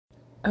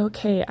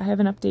Okay, I have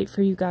an update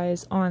for you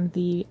guys on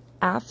the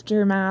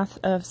aftermath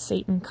of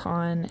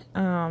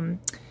SatanCon.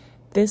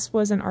 This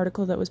was an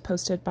article that was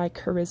posted by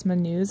Charisma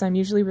News. I'm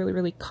usually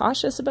really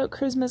cautious about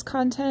Charisma's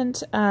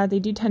content. They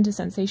do tend to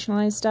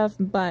sensationalize stuff,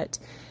 but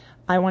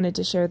I wanted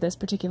to share this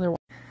particular one.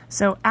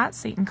 So at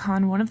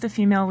SatanCon, one of the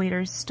female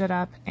leaders stood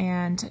up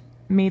and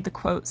made the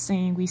quote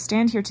saying, "We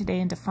stand here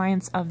today in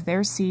defiance of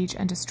their siege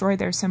and destroy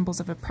their symbols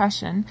of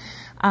oppression,"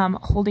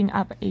 holding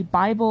up a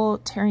Bible,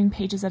 tearing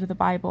pages out of the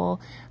Bible,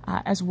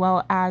 as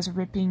well as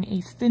ripping a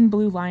thin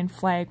blue line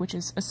flag, which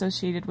is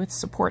associated with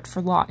support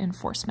for law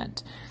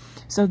enforcement.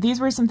 So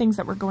these were some things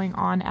that were going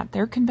on at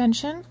their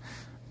convention,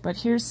 but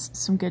here's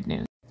some good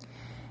news.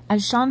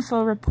 As Sean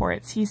Feucht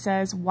reports, he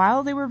says,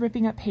 while they were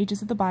ripping up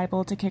pages of the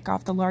Bible to kick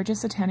off the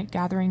largest Satanic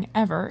gathering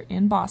ever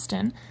in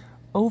Boston,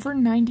 over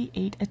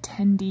 98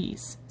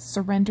 attendees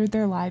surrendered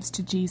their lives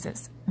to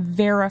Jesus,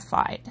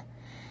 verified,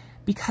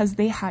 because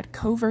they had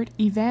covert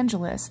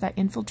evangelists that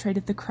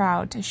infiltrated the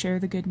crowd to share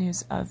the good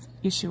news of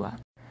Yeshua.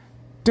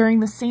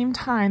 During the same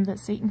time that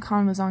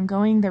SatanCon was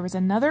ongoing, there was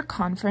another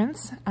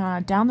conference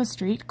down the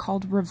street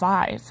called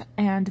Revive,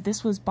 and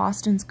this was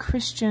Boston's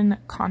Christian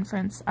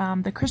conference.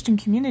 The Christian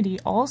community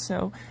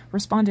also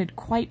responded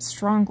quite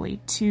strongly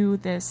to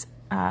this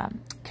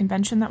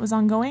convention that was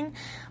ongoing.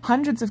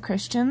 Hundreds of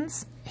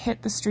Christians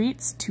hit the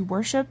streets to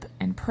worship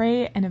and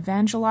pray and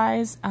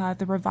evangelize.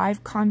 The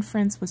Revive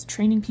conference was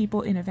training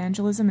people in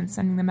evangelism and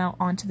sending them out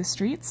onto the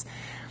streets.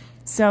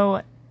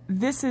 So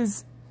this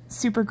is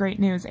super great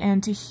news,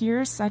 and to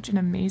hear such an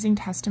amazing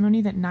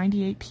testimony that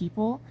 98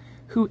 people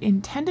who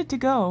intended to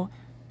go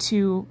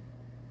to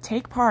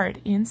take part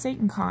in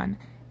SatanCon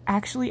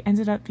actually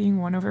ended up being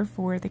won over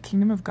for the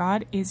kingdom of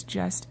God is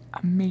just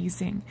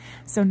amazing.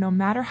 So no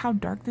matter how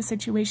dark the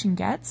situation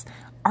gets,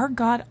 our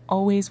God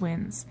always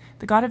wins.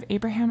 The God of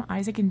Abraham,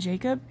 Isaac, and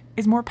Jacob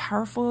is more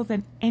powerful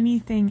than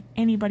anything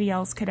anybody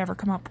else could ever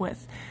come up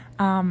with.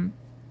 And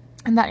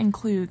that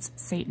includes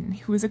Satan,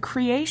 who is a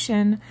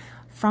creation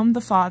from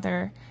the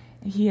Father.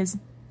 He is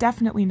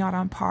definitely not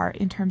on par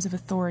in terms of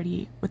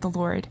authority with the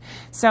Lord.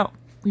 So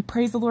we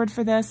praise the Lord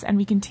for this, and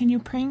we continue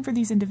praying for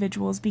these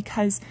individuals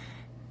because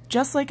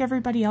just like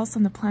everybody else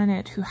on the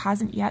planet who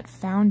hasn't yet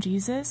found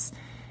Jesus,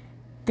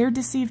 they're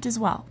deceived as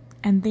well,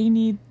 and they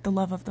need the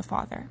love of the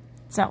Father.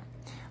 So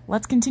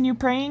let's continue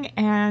praying,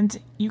 and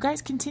you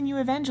guys continue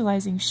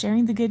evangelizing,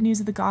 sharing the good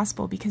news of the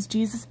gospel, because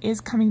Jesus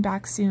is coming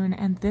back soon,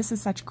 and this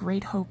is such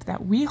great hope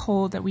that we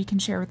hold that we can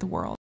share with the world.